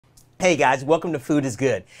Hey guys, welcome to Food is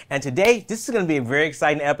Good. And today, this is going to be a very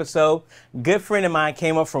exciting episode. Good friend of mine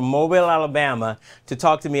came up from Mobile, Alabama to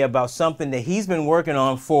talk to me about something that he's been working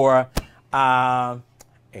on for a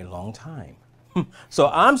long time. So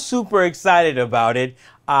I'm super excited about it.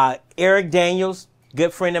 Eric Daniels,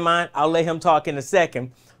 good friend of mine. I'll let him talk in a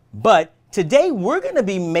second. But today we're going to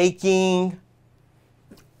be making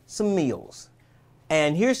some meals.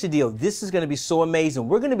 And here's the deal. This is going to be so amazing.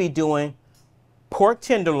 We're going to be doing pork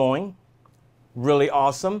tenderloin, really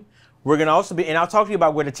awesome. We're going to also be, and I'll talk to you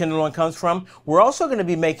about where the tenderloin comes from. We're also going to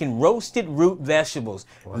be making roasted root vegetables.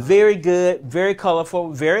 Wow. Very good, very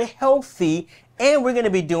colorful, very healthy. And we're going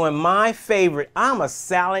to be doing my favorite. I'm a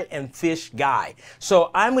salad and fish guy.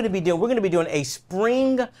 So we're going to be doing a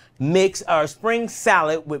spring mix, or spring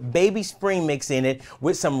salad with baby spring mix in it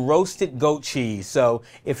with some roasted goat cheese. So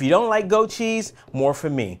if you don't like goat cheese, more for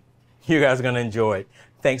me. You guys are going to enjoy it.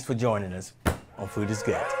 Thanks for joining us on Food is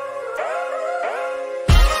Good.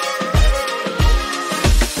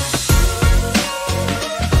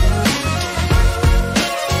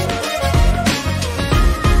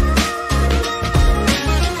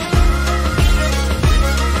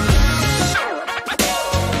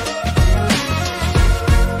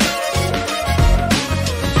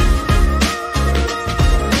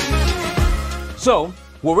 So,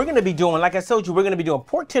 what we're going to be doing, like I told you, we're going to be doing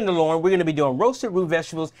pork tenderloin, we're going to be doing roasted root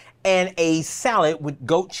vegetables, and a salad with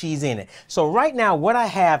goat cheese in it. So right now, what I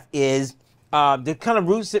have is, the kind of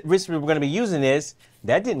root recipe we're going to be using is,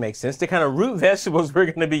 that didn't make sense, the kind of root vegetables we're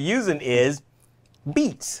going to be using is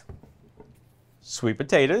beets, sweet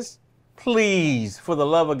potatoes. Please, for the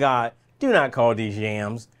love of God, do not call these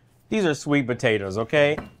yams. These are sweet potatoes,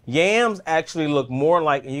 okay? Yams actually look more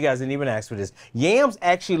like, and you guys didn't even ask for this, yams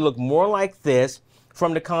actually look more like this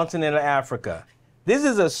from the continent of Africa. This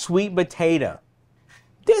is a sweet potato.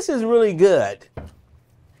 This is really good.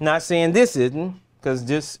 Not saying this isn't, because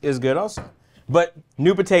this is good also. But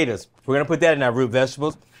new potatoes, we're gonna put that in our root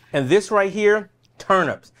vegetables. And this right here,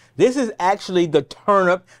 turnips. This is actually the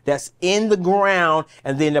turnip that's in the ground,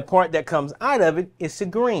 and then the part that comes out of it is the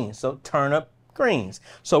green, so turnip greens.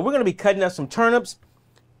 So we're going to be cutting up some turnips,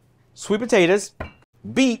 sweet potatoes,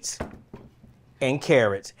 beets, and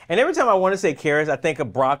carrots. And every time I want to say carrots, I think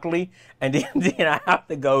of broccoli, and then I have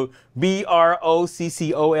to go B-R-O-C-C-O-L-I,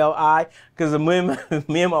 because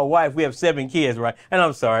me and my wife, we have 7 kids, right? And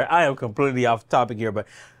I'm sorry, I am completely off topic here, but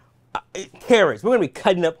carrots. We're going to be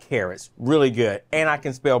cutting up carrots, really good, and I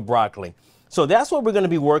can spell broccoli. So that's what we're going to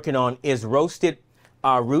be working on, is roasted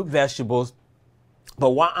root vegetables.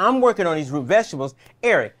 But while I'm working on these root vegetables,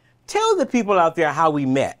 Eric, tell the people out there how we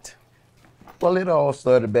met. Well, it all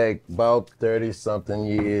started back about 30-something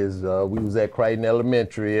years. We was at Crichton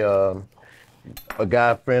Elementary. A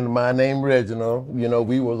guy friend of mine named Reginald,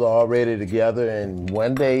 we was already together, and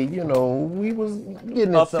one day, we was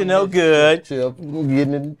getting up to no good,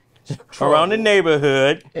 getting in trouble around the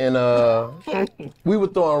neighborhood, and we were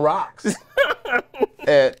throwing rocks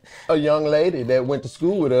at a young lady that went to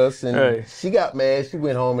school with us, and she got mad. She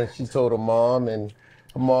went home and she told her mom, and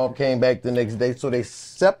her mom came back the next day, so they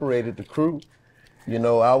separated the crew.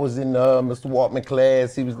 I was in Mr. Waltman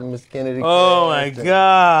class, he was in Miss Kennedy class. Oh my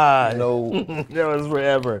God. That was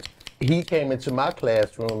forever. He came into my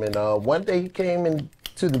classroom, and one day he came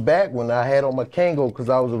into the back when I had on my Kango, because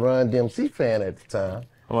I was a Run DMC fan at the time.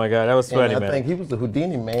 Oh my God, that was funny, man. I think he was the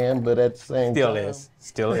Houdini man, but at the same time.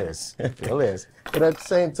 Still is. But at the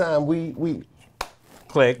same time, we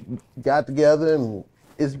got together, and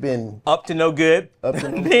it's been up to no good. Up to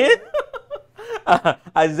no good.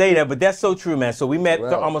 I say that, but that's so true, man. So we met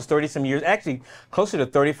almost 30-some years, actually closer to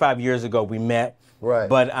 35 years ago we met. Right.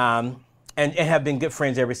 But, and have been good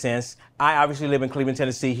friends ever since. I obviously live in Cleveland,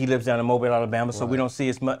 Tennessee. He lives down in Mobile, Alabama, so we don't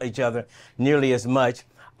see each other nearly as much.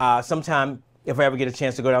 Sometime, if I ever get a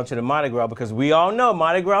chance to go down to the Mardi Gras, because we all know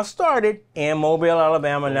Mardi Gras started in Mobile,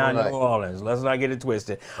 Alabama, not New Orleans. Let's not get it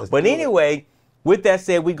twisted. But anyway, with that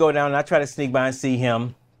said, we go down, and I try to sneak by and see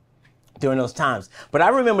him during those times. But I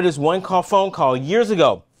remember this one phone call years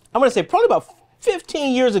ago. I'm going to say probably about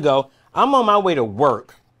 15 years ago. I'm on my way to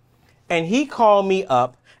work, and he called me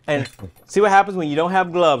up, and see what happens when you don't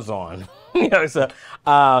have gloves on. So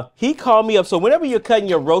he called me up. So whenever you're cutting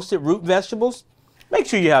your roasted root vegetables, make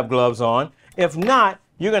sure you have gloves on. If not,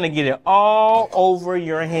 you're going to get it all over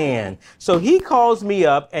your hand. So he calls me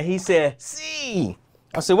up, and he said, "See."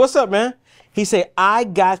 I said, "What's up, man?" He said, "I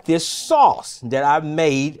got this sauce that I've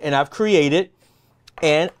made and I've created,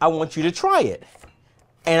 and I want you to try it."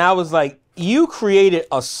 And I was like, "You created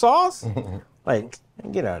a sauce?" Like,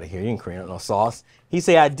 get out of here. You didn't create no sauce. He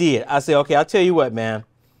said, "I did." I said, "Okay, I'll tell you what, man.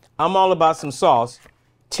 I'm all about some sauce.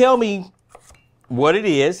 Tell me what it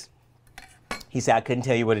is, He said, I couldn't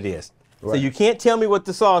tell you what it is. Right. So you can't tell me what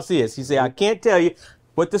the sauce is. He said, I can't tell you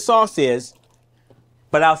what the sauce is,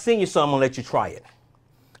 but I'll send you some and let you try it.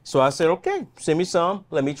 So I said, okay, send me some,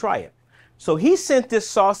 let me try it. So he sent this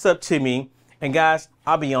sauce up to me, and guys,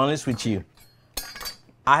 I'll be honest with you.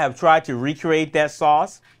 I have tried to recreate that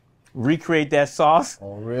sauce.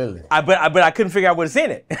 Oh, really? But I couldn't figure out what's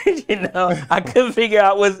in it. I couldn't figure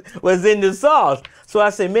out what's in the sauce. So I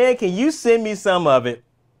said, man, can you send me some of it?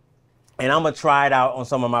 And I'm going to try it out on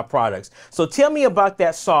some of my products. So tell me about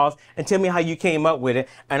that sauce and tell me how you came up with it.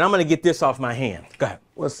 And I'm going to get this off my hand. Go ahead.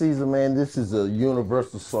 Well, Ceasar, man, this is a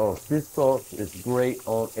universal sauce. This sauce is great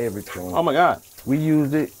on everything. Oh, my God. We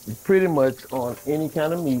use it pretty much on any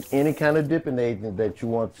kind of meat, any kind of dipping agent that you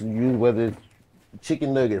want to use, whether it's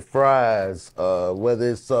chicken nugget, fries,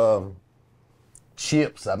 whether it's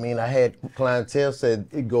chips. I mean, I had clientele said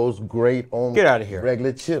it goes great on Get out of here.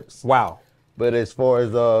 Regular chips. Wow. But as far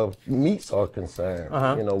as meats are concerned,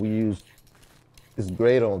 you know, it's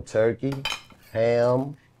great on turkey,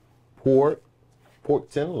 ham, pork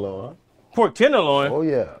tenderloin. Pork tenderloin? Oh,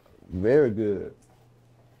 yeah. Very good.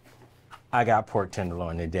 I got pork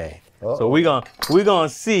tenderloin today. Uh-oh. So we're gonna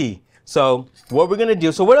see. So what we're gonna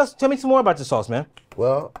do. So what else? Tell me some more about the sauce, man.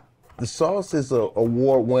 Well, the sauce is an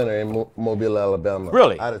award winner in Mobile, Alabama.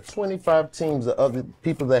 Really? Out of 25 teams of other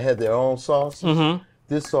people that had their own sauce,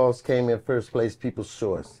 this sauce came in first place, people's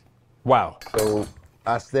choice. Wow. So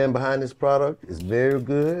I stand behind this product. It's very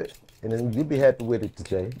good, and then you'll be happy with it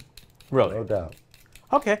today. Really? No doubt.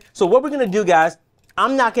 Okay. So what we're gonna do, guys?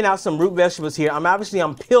 I'm knocking out some root vegetables here.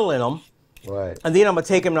 I'm peeling them. Right. And then I'm gonna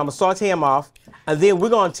take them and I'm gonna saute them off. And then we're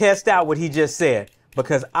gonna test out what he just said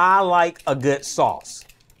because I like a good sauce.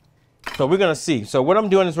 So we're gonna see. So what I'm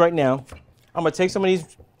doing is right now, I'm gonna take some of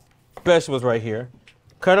these vegetables right here,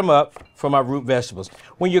 cut them up for my root vegetables.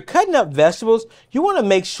 When you're cutting up vegetables, you wanna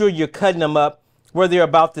make sure you're cutting them up where they're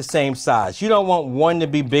about the same size. You don't want one to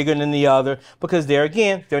be bigger than the other because there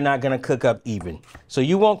again, they're not gonna cook up even. So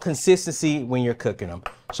you want consistency when you're cooking them.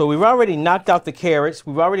 So we've already knocked out the carrots,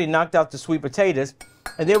 we've already knocked out the sweet potatoes,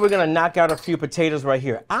 and then we're gonna knock out a few potatoes right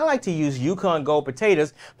here. I like to use Yukon Gold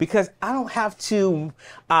potatoes because I don't have to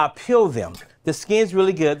peel them. The skin's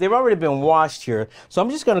really good. They've already been washed here. So I'm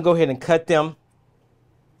just gonna go ahead and cut them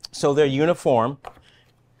so they're uniform,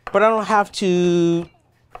 but I don't have to.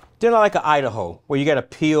 They're not like an Idaho where you got to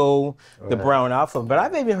peel the brown off of. But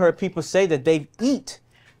I've even heard people say that they eat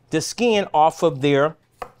the skin off of their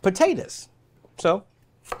potatoes. So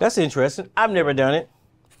that's interesting. I've never done it.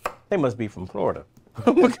 They must be from Florida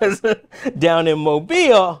because down in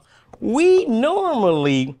Mobile, we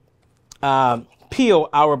normally peel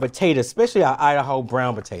our potatoes, especially our Idaho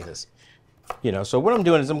brown potatoes. You know, so what I'm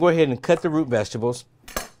doing is I'm going ahead and cut the root vegetables.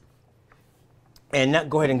 And now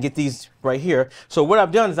go ahead and get these right here. So what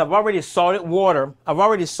I've done is I've already salted water. I've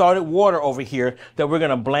already salted water over here that we're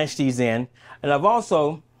gonna blanch these in. And I've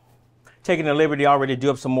also taken the liberty already to do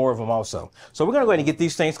up some more of them also. So we're gonna go ahead and get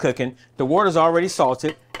these things cooking. The water's already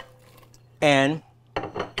salted. And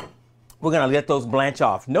we're gonna let those blanch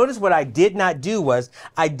off. Notice what I did not do was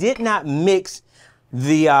I did not mix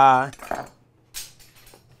the, I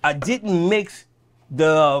didn't mix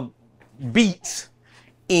the beets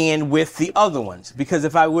in with the other ones, because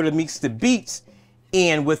if I would have mixed the beets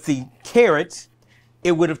in with the carrots,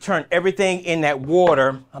 it would have turned everything in that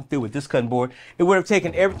water. I'm through with this cutting board. It would have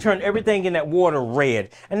turned everything in that water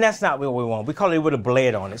red, and that's not what we want. We call it would have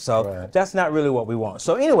bled on it, so that's not really what we want.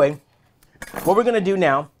 So anyway, what we're gonna do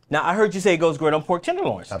now. Now I heard you say it goes great on pork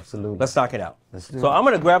tenderloins. Absolutely. Let's knock it out. Let's do it. So I'm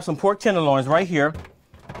gonna grab some pork tenderloins right here.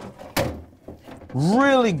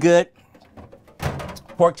 Really good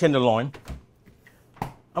pork tenderloin.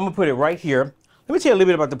 I'm gonna put it right here. Let me tell you a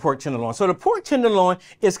little bit about the pork tenderloin. So the pork tenderloin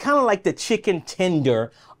is kind of like the chicken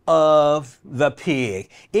tender of the pig.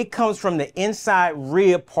 It comes from the inside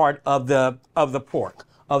rib part of the pork.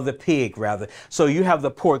 Of the pig rather. So you have the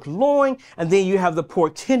pork loin and then you have the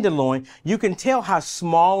pork tenderloin. You can tell how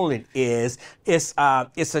small it is. It's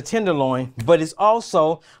a tenderloin, but it's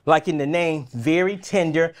also, like in the name, very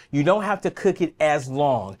tender. You don't have to cook it as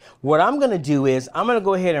long. What I'm gonna do is I'm gonna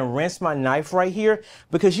go ahead and rinse my knife right here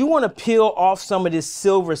because you wanna peel off some of this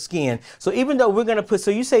silver skin. So even though we're gonna so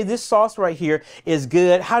you say this sauce right here is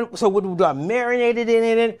good. So what do I marinate it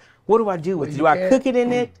in it? What do I do with it? Do I cook it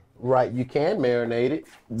in it? Right, you can marinate it,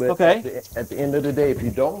 but at the end of the day, if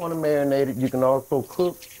you don't want to marinate it, you can also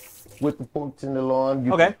cook with the pork tenderloin.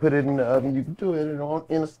 You can put it in the oven. You can do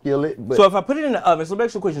it in a skillet. But so if I put it in the oven, so let me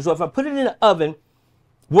ask you a question. So if I put it in the oven,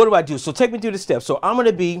 what do I do? So take me through the steps. So what I'm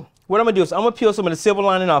gonna do is I'm gonna peel some of the silver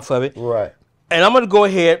lining off of it. Right. And I'm gonna go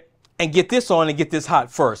ahead and get this on and get this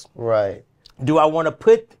hot first. Right. Do I want to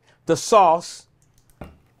put the sauce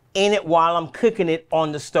in it while I'm cooking it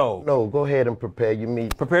on the stove. No, go ahead and prepare your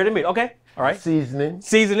meat. Prepare the meat, okay. All right. Seasoning.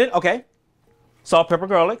 Season it, okay. Salt, pepper,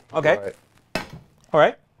 garlic, okay. All right. All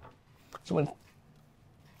right.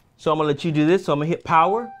 So I'm gonna let you do this. So I'm gonna hit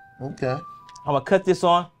power. Okay. I'm gonna cut this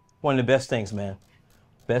on. One of the best things, man.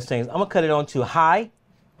 Best things. I'm gonna cut it on to high,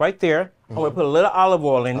 right there. I'm gonna put a little olive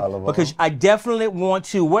oil in it because I definitely want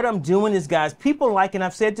to. What I'm doing is, guys, people like, and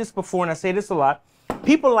I've said this before and I say this a lot,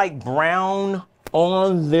 people like brown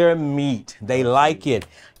on their meat. They like it.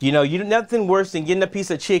 You know, nothing worse than getting a piece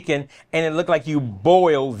of chicken and it look like you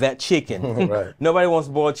boiled that chicken. Right. Nobody wants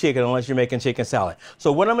boiled chicken unless you're making chicken salad.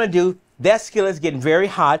 So what I'm gonna do, that skillet's getting very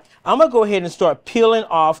hot. I'm gonna go ahead and start peeling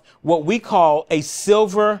off what we call the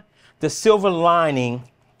silver lining,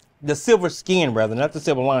 the silver skin rather, not the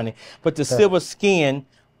silver lining, but the silver skin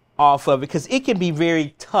off of it, because it can be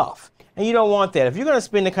very tough. And you don't want that. If you're going to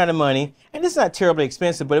spend the kind of money, and it's not terribly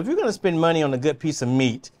expensive, but if you're going to spend money on a good piece of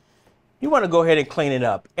meat, you want to go ahead and clean it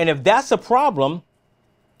up. And if that's a problem,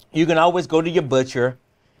 you can always go to your butcher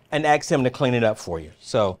and ask him to clean it up for you.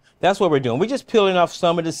 So that's what we're doing. We're just peeling off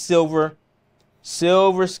some of the silver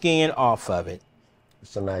skin off of it.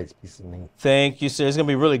 It's a nice piece of meat. Thank you, sir. It's going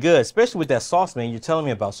to be really good, especially with that sauce, man, you're telling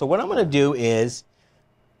me about. So what I'm going to do is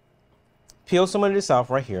peel some of this off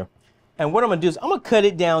right here. And what I'm going to do is I'm going to cut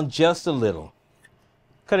it down just a little.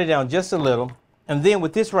 Cut it down just a little. And then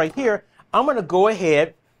with this right here, I'm going to go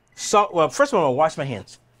ahead. Well, first of all, I'm going to wash my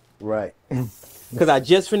hands. Right. Because I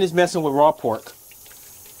just finished messing with raw pork.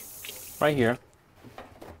 Right here.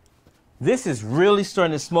 This is really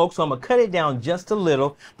starting to smoke, so I'm going to cut it down just a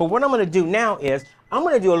little. But what I'm going to do now is I'm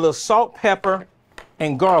going to do a little salt, pepper,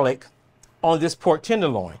 and garlic on this pork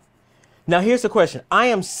tenderloin. Now, here's the question. I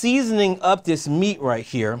am seasoning up this meat right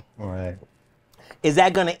here. All right. Is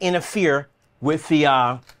that going to interfere with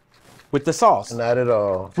the sauce? Not at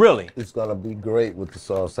all. Really? It's going to be great with the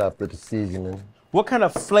sauce after the seasoning. What kind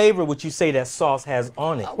of flavor would you say that sauce has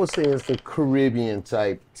on it? I would say it's a Caribbean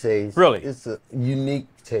type taste. Really? It's a unique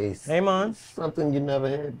taste. Hey, man. Something you never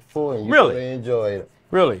had before, and you Really? really enjoy it.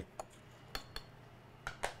 Really?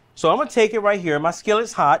 So I'm going to take it right here. My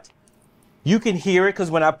skillet's hot. You can hear it because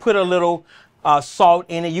when I put a little salt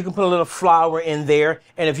in it, you can put a little flour in there.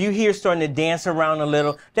 And if you hear it starting to dance around a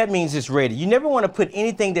little, that means it's ready. You never want to put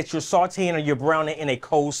anything that you're sauteing or you're browning in a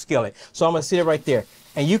cold skillet. So I'm going to sit it right there.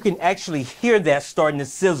 And you can actually hear that starting to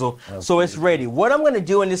sizzle. Absolutely. So it's ready. What I'm going to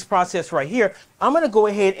do in this process right here, I'm going to go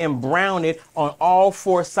ahead and brown it on all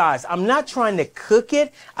four sides. I'm not trying to cook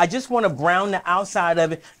it. I just want to brown the outside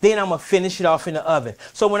of it. Then I'm going to finish it off in the oven.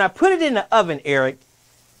 So when I put it in the oven, Eric,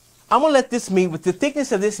 I'm going to let this meat, with the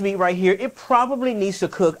thickness of this meat right here, it probably needs to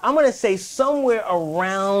cook. I'm going to say somewhere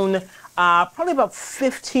around probably about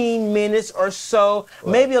 15 minutes or so,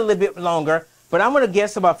 maybe a little bit longer. But I'm going to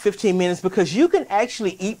guess about 15 minutes because you can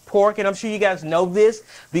actually eat pork, and I'm sure you guys know this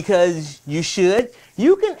because you should.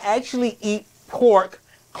 You can actually eat pork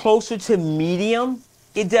closer to medium.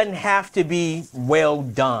 It doesn't have to be well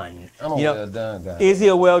done. I'm a well done guy. Is he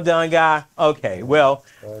a well done guy? Okay, well,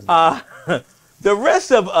 the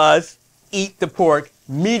rest of us eat the pork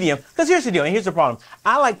medium. Because here's the deal, and here's the problem.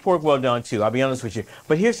 I like pork well done too, I'll be honest with you.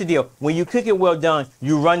 But here's the deal. When you cook it well done,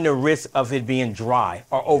 you run the risk of it being dry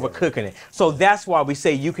or overcooking it. So that's why we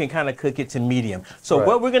say you can kind of cook it to medium. So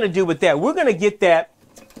what we're going to do with that, we're going to get that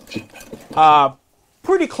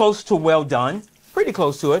pretty close to well done. Pretty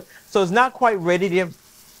close to it. So it's not quite ready to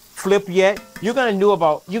flip yet. You're going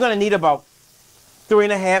to need about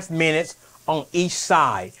 3.5 minutes on each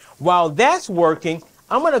side. While that's working,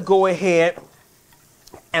 I'm going to go ahead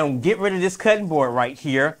and get rid of this cutting board right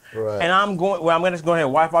here. Right. And I'm going to go ahead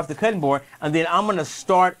and wipe off the cutting board, and then I'm going to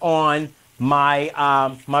start on my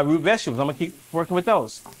my root vegetables. I'm going to keep working with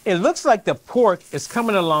those. It looks like the pork is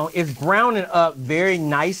coming along. It's browning up very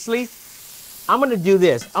nicely. I'm going to do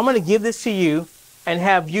this. I'm going to give this to you and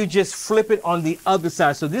have you just flip it on the other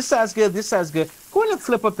side. So this side's good, this side's good. Go ahead and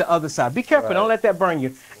flip up the other side. Be careful, don't let that burn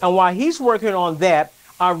you. And while he's working on that,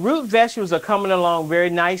 our root vegetables are coming along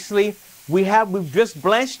very nicely. We've just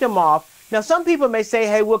blanched them off. Now, some people may say,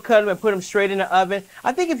 hey, we'll cut them and put them straight in the oven.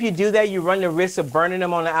 I think if you do that, you run the risk of burning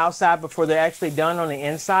them on the outside before they're actually done on the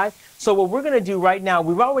inside. So what we're going to do right now,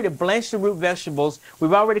 we've already blanched the root vegetables.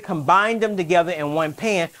 We've already combined them together in one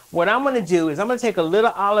pan. What I'm going to do is I'm going to take a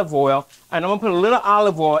little olive oil, and I'm going to put a little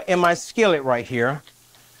olive oil in my skillet right here.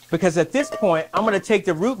 Because at this point, I'm going to take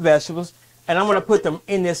the root vegetables, and I'm going to put them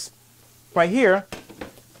in this right here.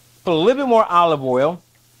 Put a little bit more olive oil.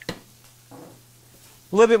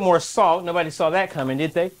 A little bit more salt. Nobody saw that coming,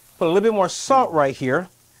 did they? Put a little bit more salt right here.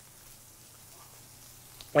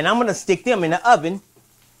 And I'm going to stick them in the oven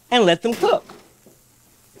and let them cook.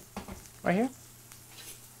 right here.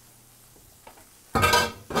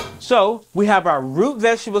 So we have our root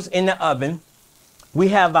vegetables in the oven. We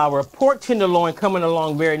have our pork tenderloin coming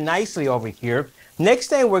along very nicely over here. Next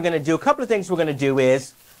thing we're going to do, a couple of things we're going to do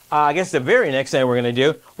is, I guess the very next thing we're going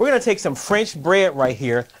to do, we're going to take some French bread right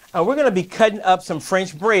here, and we're going to be cutting up some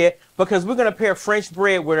French bread because we're going to pair French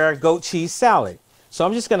bread with our goat cheese salad. So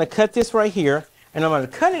I'm just going to cut this right here, and I'm going to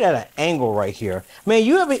cut it at an angle right here. Man,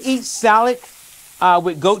 you ever eat salad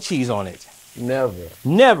with goat cheese on it? Never.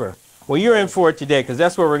 Never. Well, you're in for it today because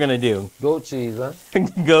that's what we're going to do. Goat cheese, huh?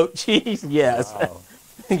 Goat cheese, yes. Wow.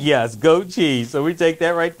 Yes, goat cheese. So we take that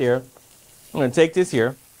right there. I'm going to take this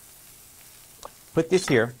here, put this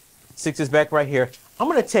here, stick this back right here. I'm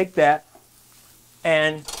going to take that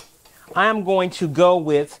and I'm going to go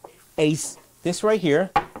with this right here.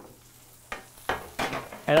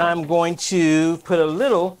 And I'm going to put a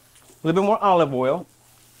little bit more olive oil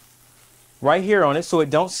right here on it so it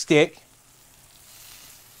don't stick.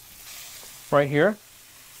 Right here.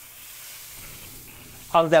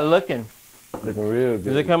 How's that looking? Looking real good.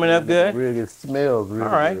 Is it coming up good? Real good. Smells real good.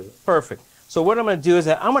 All right, perfect. So what I'm going to do is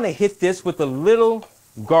that I'm going to hit this with a little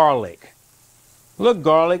garlic. A little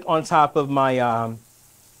garlic on top of my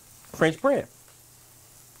French bread.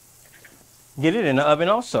 Get it in the oven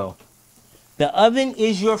also. The oven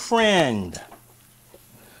is your friend.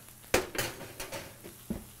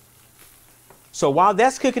 So while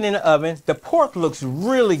that's cooking in the oven, the pork looks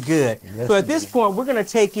really good. Yes, so at this point, we're going to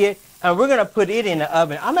take it and we're going to put it in the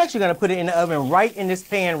oven. I'm actually going to put it in the oven right in this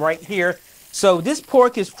pan right here. So this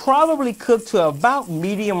pork is probably cooked to about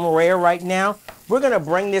medium rare right now. We're going to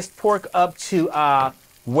bring this pork up to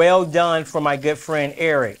well done for my good friend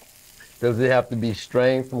Eric. Does it have to be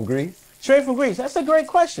strained from grease? Strained from grease? That's a great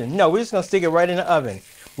question. No, we're just going to stick it right in the oven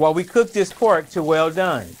while we cook this pork to well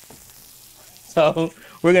done. So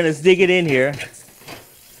we're going to stick it in here.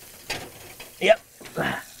 Yep.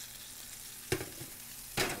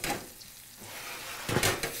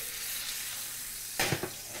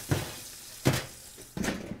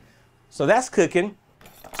 So that's cooking.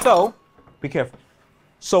 So be careful.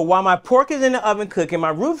 So while my pork is in the oven cooking,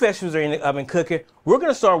 my root vegetables are in the oven cooking, we're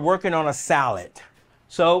going to start working on a salad.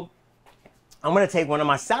 So I'm going to take one of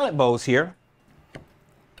my salad bowls here.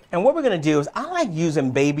 And what we're going to do is I like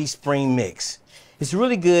using baby spring mix. It's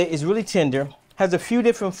really good. It's really tender. Has a few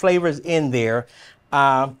different flavors in there.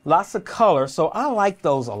 Lots of color. So I like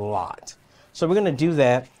those a lot. So we're going to do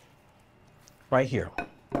that right here.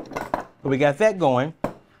 So we got that going.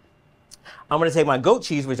 I'm going to take my goat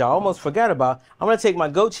cheese, which I almost forgot about. I'm going to take my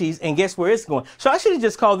goat cheese and guess where it's going. So I should have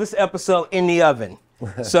just called this episode In the Oven.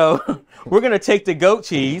 So we're going to take the goat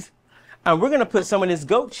cheese and we're going to put some of this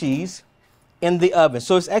goat cheese in the oven.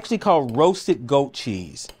 So it's actually called roasted goat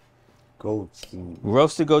cheese. Goat cheese.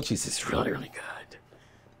 Roasted goat cheese. It's really, really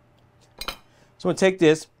good. So I'm going to take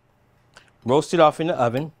this, roast it off in the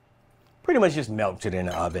oven. Pretty much just melt it in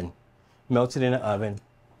the oven. Melt it in the oven.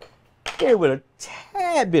 Hit it with a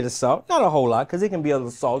tad bit of salt. Not a whole lot because it can be a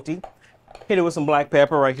little salty. Hit it with some black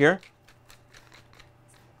pepper right here.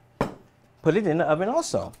 Put it in the oven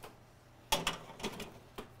also.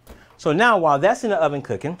 So now while that's in the oven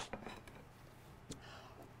cooking,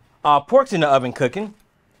 pork's in the oven cooking.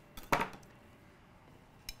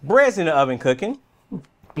 Bread's in the oven cooking.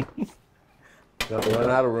 Don't run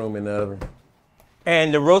out of room in the oven.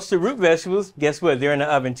 And the roasted root vegetables, guess what? They're in the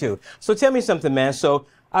oven too. So tell me something, man. So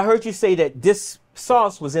I heard you say that this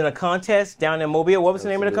sauce was in a contest down in Mobile. What was the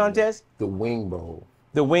name of the contest? The Wing Bowl.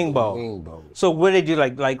 The Wing Bowl. The Wing Bowl. So what do they do?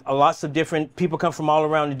 Like lots of different people come from all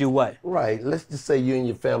around to do what? Right. Let's just say you and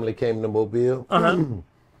your family came to Mobile.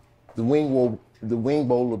 The Wing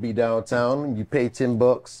Bowl will be downtown. You pay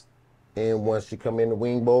 $10, and once you come in the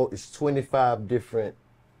Wing Bowl, it's 25 different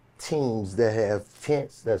teams that have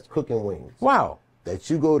tents that's cooking wings. Wow. That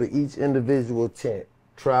you go to each individual tent,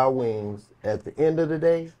 try wings. At the end of the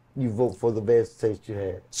day, you vote for the best taste you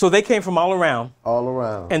had. So they came from all around. All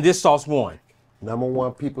around. And this sauce won.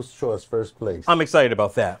 #1 People's Choice, first place. I'm excited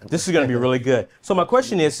about that. This is going to be really good. So my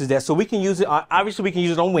question is that so we can use it, obviously we can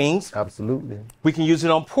use it on wings. Absolutely. We can use it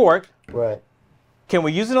on pork. Right. Can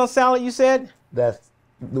we use it on salad, you said? That's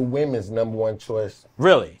the women's #1 choice.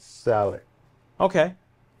 Really? Salad. Okay.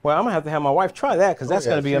 Well, I'm going to have my wife try that because that's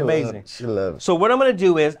going to be amazing. She'll love it. So what I'm going to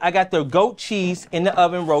do is I got the goat cheese in the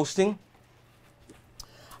oven roasting.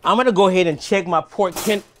 I'm going to go ahead and check my pork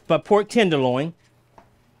tenderloin.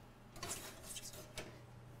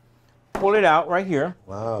 Pull it out right here.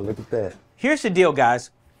 Wow, look at that. Here's the deal, guys.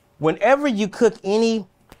 Whenever you cook any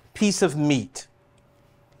piece of meat,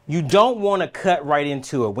 you don't want to cut right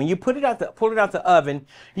into it. When you pull it out the oven,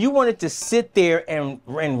 you want it to sit there and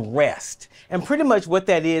rest. And pretty much what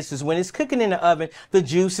that is when it's cooking in the oven, the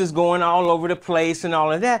juice is going all over the place and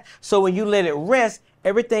all of that. So when you let it rest,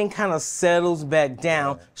 everything kind of settles back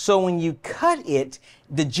down. So when you cut it,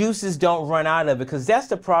 the juices don't run out of it, because that's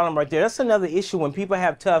the problem right there. That's another issue when people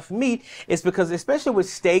have tough meat. It's because, especially with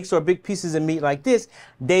steaks or big pieces of meat like this,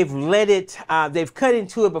 they've they've cut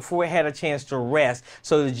into it before it had a chance to rest.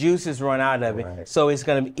 So the juices run out of it. Right. So it's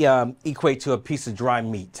going to equate to a piece of dry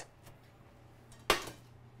meat.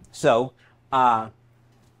 So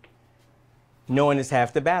knowing is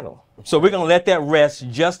half the battle. So we're going to let that rest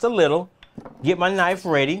just a little. Get my knife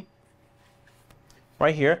ready.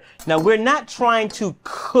 Right here. Now we're not trying to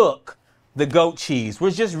cook the goat cheese.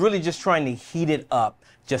 We're really just trying to heat it up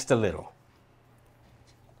just a little.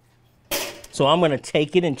 So I'm going to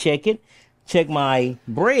take it and check it. Check my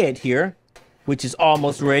bread here, which is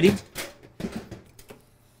almost ready.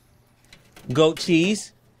 Goat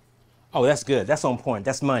cheese. Oh, that's good. That's on point.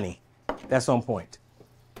 That's money. That's on point.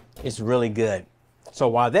 It's really good. So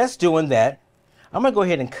while that's doing that, I'm going to go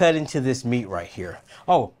ahead and cut into this meat right here.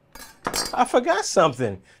 Oh, I forgot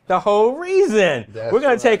something. The whole reason. We're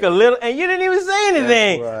going to take a little, and you didn't even say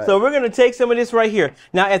anything. Right. So we're going to take some of this right here.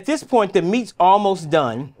 Now, at this point, the meat's almost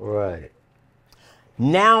done. Right.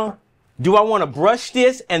 Now, do I want to brush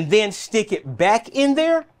this and then stick it back in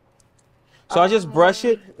there? So I just brush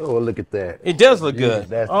it. Oh, look at that. It does look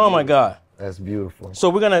good. Oh, my God. That's beautiful. So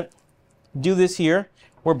we're going to do this here.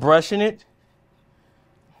 We're brushing it.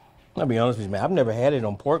 I'll be honest with you, man. I've never had it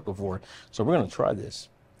on pork before. So we're going to try this.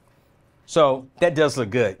 So that does look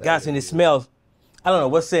good. Guys, and it smells, I don't know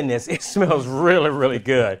what's in this. It smells really, really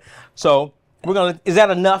good. So we're going to, is that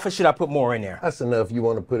enough or should I put more in there? That's enough. You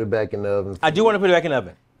want to put it back in the oven? I do want to put it back in the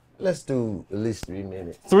oven. Let's do at least 3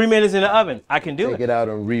 minutes. 3 minutes in the oven. I can do it. Take it out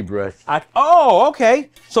and rebrush. Oh, okay.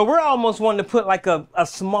 So we're almost wanting to put like a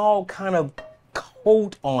small kind of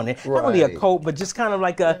coat on it. Right. Not really a coat, but just kind of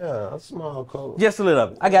like a small coat. Just a little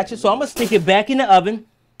of it. I got you. So I'm going to stick it back in the oven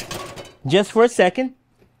just for a second.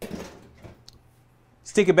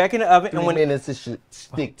 Stick it back in the oven. 3 minutes, it should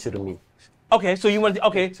stick to the meat. Okay, so you want to,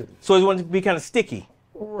 okay, so you want it to be kind of sticky.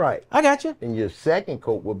 Right. I got you. And your second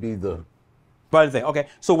coat will be the thing. Okay,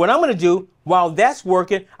 so what I'm going to do while that's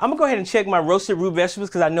working, I'm going to go ahead and check my roasted root vegetables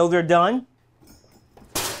because I know they're done.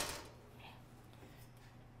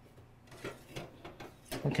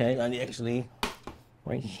 Okay, I actually,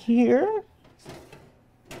 right here.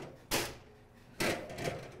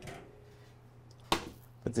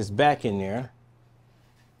 Put this back in there.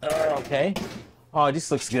 Okay. Oh, this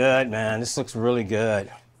looks good, man. This looks really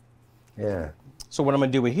good. Yeah. So what I'm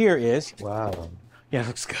going to do with here is... Wow. Yeah, it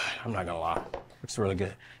looks good. I'm not going to lie. Looks really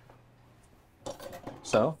good.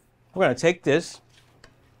 So we're going to take this,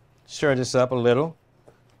 stir this up a little.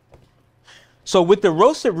 So with the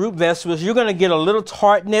roasted root vegetables, you're going to get a little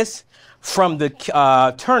tartness from the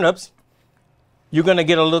turnips. You're going to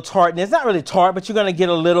get a little tartness. Not really tart, but you're going to get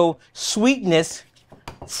a little sweetness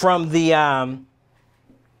from the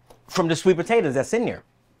sweet potatoes that's in there.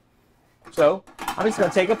 So I'm just going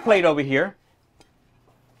to take a plate over here.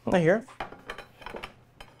 Right here.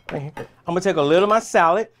 Right here. I'm going to take a little of my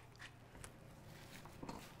salad.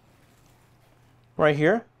 Right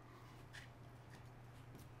here.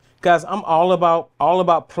 Guys, I'm all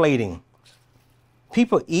about plating.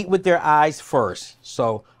 People eat with their eyes first.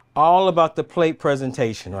 So all about the plate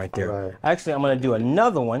presentation right there. Right. Actually, I'm going to do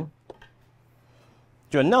another one.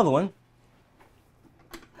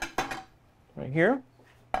 Right here.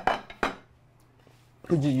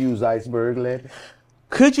 Could you use iceberg lettuce?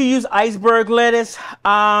 Could you use iceberg lettuce?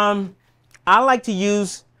 I like to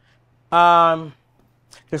use,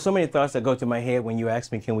 there's so many thoughts that go through my head when you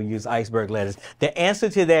ask me, can we use iceberg lettuce? The answer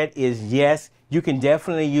to that is yes. You can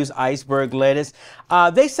definitely use iceberg lettuce.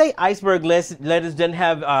 They say iceberg lettuce doesn't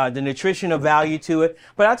have the nutritional value to it,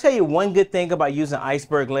 but I'll tell you one good thing about using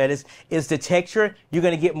iceberg lettuce is the texture. You're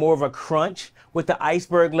going to get more of a crunch with the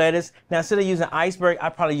iceberg lettuce. Now, instead of using iceberg, I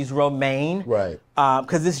probably use romaine. Right.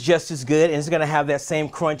 Because it's just as good and it's going to have that same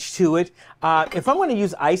crunch to it. If I'm going to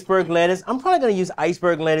use iceberg lettuce, I'm probably going to use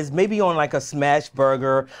iceberg lettuce maybe on like a smashed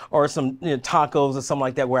burger or some tacos or something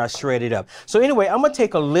like that where I shred it up. So anyway, I'm going to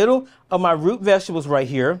take a little of my root vegetables right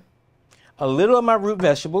here. A little of my root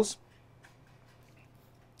vegetables.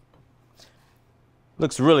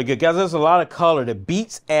 Looks really good. Guys, there's a lot of color. The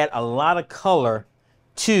beets add a lot of color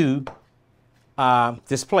to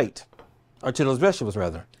this plate, or to those vegetables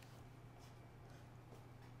rather.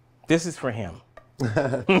 This is for him.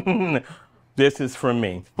 This is for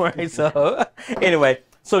me. Right? So anyway,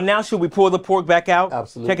 so now should we pull the pork back out?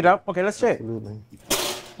 Absolutely. Check it out. Okay, let's check. Absolutely.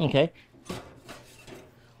 Okay.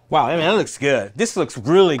 Wow, I mean, that looks good. This looks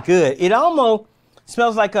really good. It almost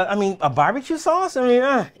smells like a barbecue sauce. I mean,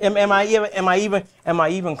 am I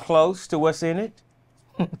even close to what's in it?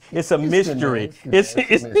 It's a mystery. It's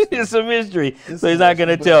a mystery. So he's not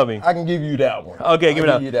gonna tell me. I can give you that one. Okay, give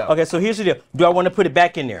it up. Okay, so here's the deal. Do I want to put it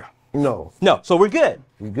back in there? No. No. So we're good.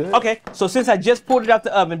 We good? Okay. So since I just pulled it out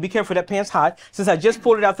the oven, be careful, that pan's hot. Since I just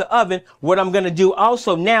pulled it out the oven, what I'm gonna do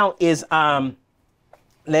also now is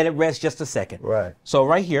let it rest just a second. Right. So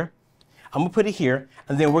right here, I'm gonna put it here,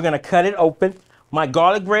 and then we're gonna cut it open. My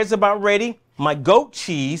garlic bread's about ready. My goat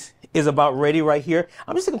cheese is about ready right here.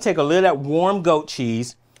 I'm just gonna take a little of that warm goat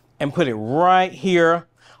cheese and put it right here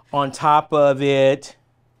on top of it.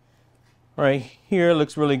 Right here,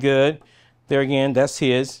 looks really good. There again, that's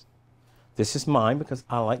his. This is mine because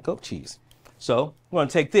I like goat cheese. So I'm gonna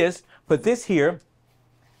take this, put this here,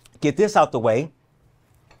 get this out the way.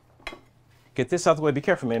 Get this out the way, be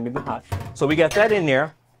careful, man, it may be hot. So we got that in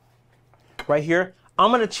there, right here. I'm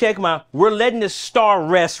gonna check we're letting this star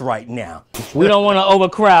rest right now. We don't wanna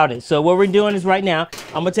overcrowd it. So what we're doing is right now,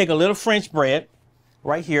 I'm gonna take a little French bread,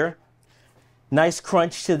 right here. Nice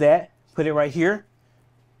crunch to that, put it right here.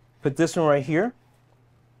 Put this one right here.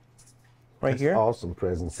 Right here. Awesome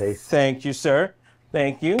presentation. Thank you, sir.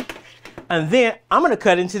 Thank you. And then I'm gonna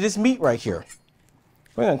cut into this meat right here.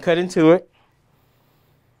 We're gonna cut into it.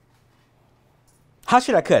 How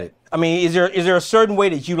should I cut it? I mean, is there a certain way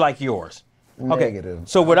that you like yours? Negative. Okay.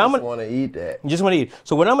 So what I'm gonna want to eat that. You just want to eat.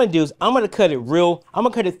 So what I'm gonna do is I'm gonna cut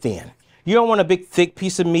it thin. You don't want a big thick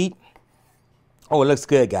piece of meat. Oh, it looks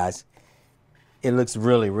good, guys. It looks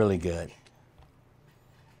really, really good.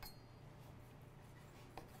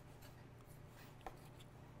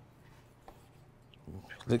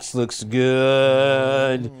 Looks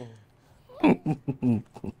good.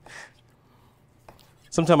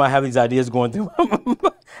 Sometimes I have these ideas going through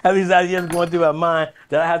my mind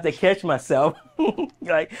that I have to catch myself,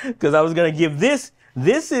 like, because I was gonna give this.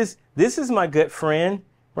 This is my good friend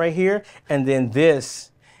right here, and then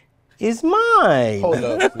this is mine. Hold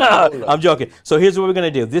up. I'm joking. So here's what we're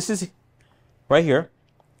gonna do. This is right here,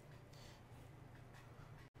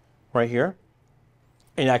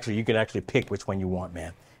 and actually you can actually pick which one you want,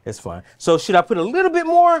 man. It's fine. So should I put a little bit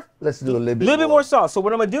more? Let's do a little bit more sauce. So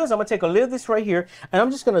what I'm gonna do is I'm gonna take a little of this right here, and I'm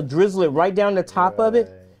just gonna drizzle it right down the top of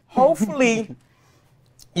it. Hopefully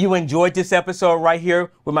you enjoyed this episode right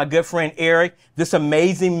here with my good friend Eric. This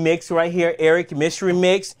amazing mix right here, Eric Mystery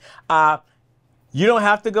Mix. You don't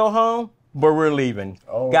have to go home, but we're leaving.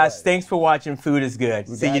 Guys, thanks for watching Food is Good.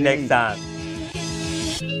 See you next time.